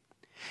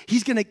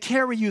 He's going to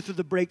carry you through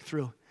the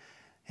breakthrough,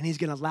 and he's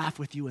going to laugh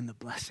with you in the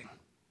blessing.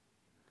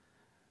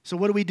 So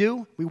what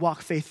do? We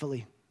walk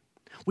faithfully.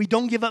 We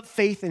don't give up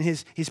faith in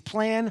his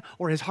plan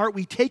or his heart.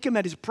 We take him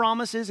at his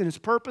promises and his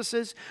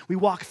purposes. We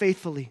walk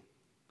faithfully.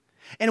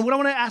 And what I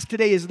want to ask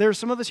today is, there are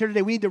some of us here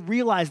today, we need to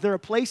realize there are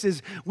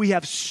places we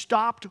have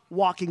stopped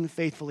walking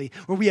faithfully,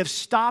 where we have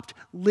stopped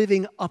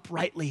living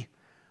uprightly.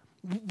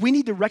 We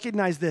need to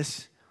recognize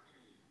this,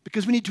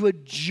 because we need to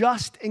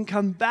adjust and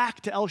come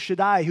back to El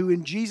Shaddai, who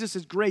in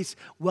Jesus' grace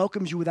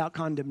welcomes you without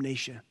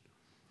condemnation.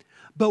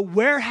 But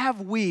where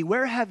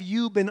have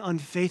you been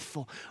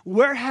unfaithful?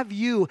 Where have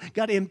you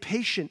got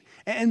impatient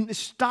and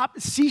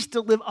ceased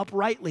to live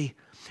uprightly?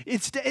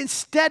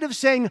 Instead of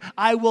saying,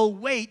 I will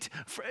wait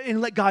and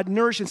let God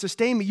nourish and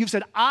sustain me, you've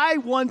said, I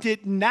want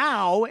it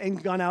now,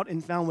 and gone out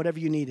and found whatever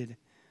you needed.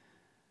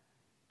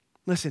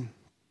 Listen,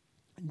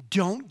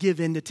 don't give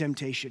in to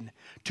temptation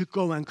to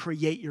go and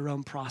create your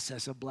own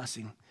process of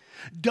blessing.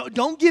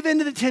 Don't give in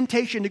to the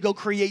temptation to go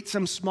create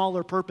some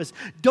smaller purpose.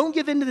 Don't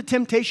give in to the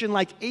temptation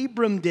like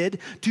Abram did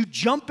to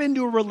jump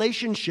into a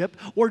relationship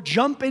or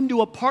jump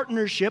into a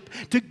partnership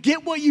to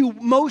get what you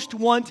most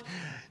want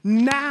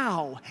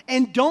now.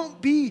 And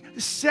don't be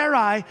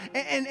Sarai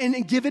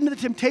and give in to the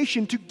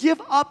temptation to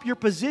give up your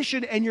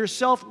position and your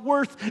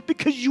self-worth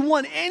because you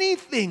want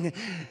anything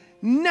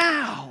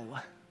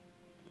now.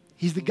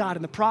 He's the God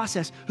in the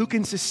process who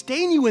can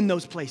sustain you in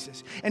those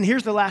places. And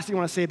here's the last thing I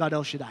want to say about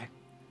El Shaddai.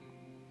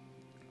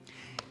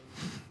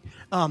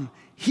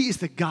 He is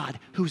the God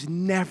who's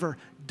never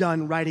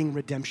done writing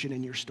redemption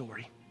in your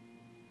story.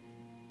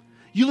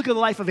 You look at the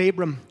life of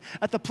Abram,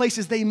 at the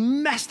places they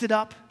messed it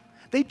up.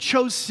 They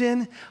chose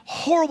sin,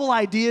 horrible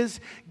ideas,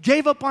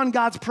 gave up on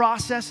God's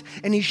process,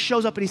 and he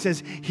shows up and he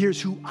says,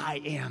 here's who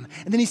I am.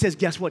 And then he says,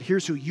 guess what?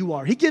 Here's who you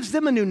are. He gives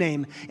them a new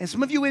name. And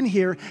some of you in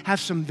here have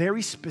some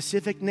very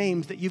specific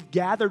names that you've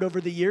gathered over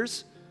the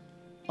years.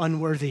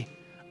 Unworthy,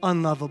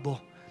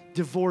 unlovable,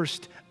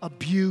 divorced,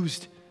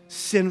 abused,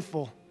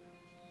 sinful.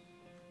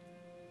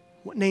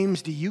 What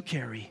names do you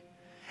carry?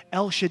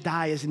 El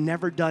Shaddai has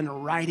never done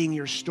writing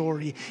your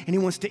story. And he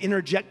wants to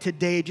interject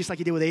today, just like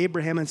he did with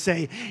Abraham, and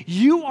say,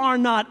 you are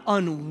not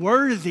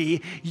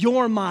unworthy,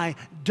 you're my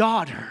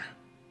daughter.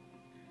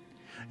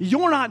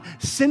 You're not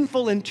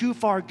sinful and too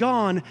far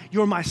gone,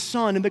 you're my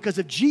son. And because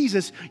of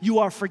Jesus, you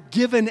are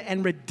forgiven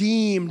and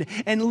redeemed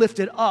and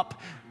lifted up.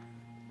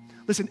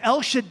 Listen,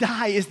 El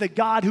Shaddai is the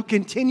God who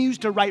continues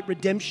to write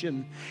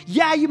redemption.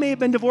 Yeah, you may have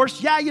been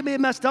divorced. Yeah, you may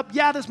have messed up.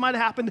 Yeah, this might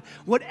have happened.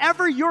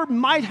 Whatever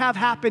might have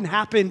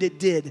happened, it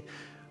did.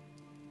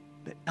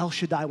 But El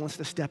Shaddai wants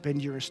to step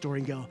into your story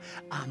and go,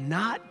 I'm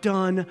not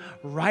done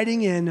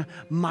writing in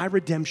my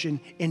redemption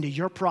into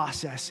your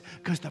process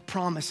because the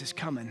promise is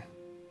coming.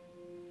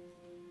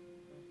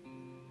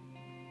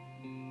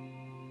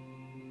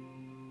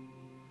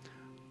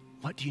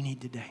 What do you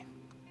need today?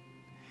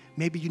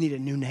 Maybe you need a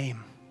new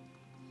name.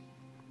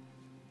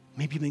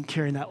 Maybe you've been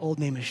carrying that old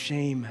name of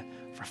shame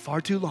for far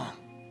too long.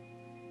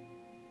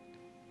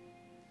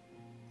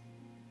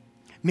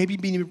 Maybe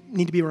you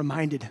need to be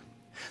reminded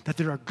that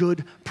there are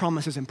good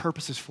promises and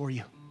purposes for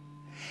you,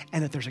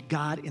 and that there's a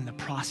God in the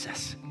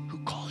process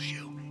who calls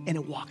you and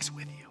it walks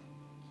with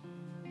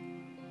you.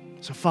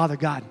 So Father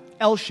God,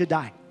 El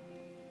Shaddai,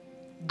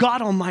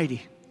 God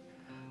Almighty,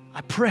 I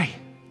pray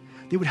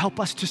that you would help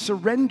us to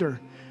surrender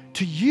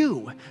to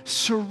you,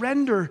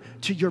 surrender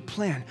to your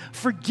plan.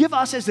 Forgive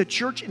us as a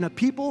church and a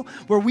people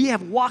where we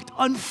have walked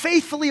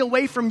unfaithfully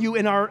away from you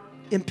in our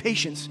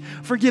impatience.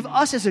 Forgive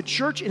us as a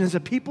church and as a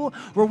people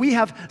where we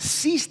have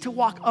ceased to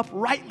walk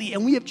uprightly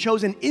and we have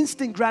chosen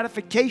instant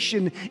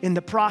gratification in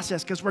the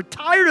process because we're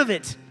tired of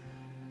it.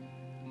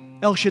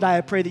 El Shaddai,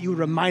 I pray that you would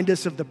remind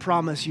us of the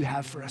promise you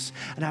have for us.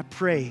 And I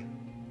pray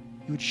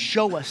you would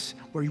show us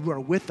where you are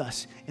with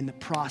us in the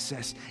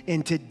process.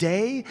 And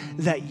today,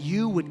 that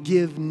you would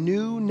give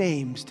new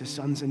names to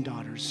sons and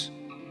daughters.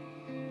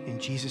 In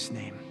Jesus'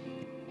 name.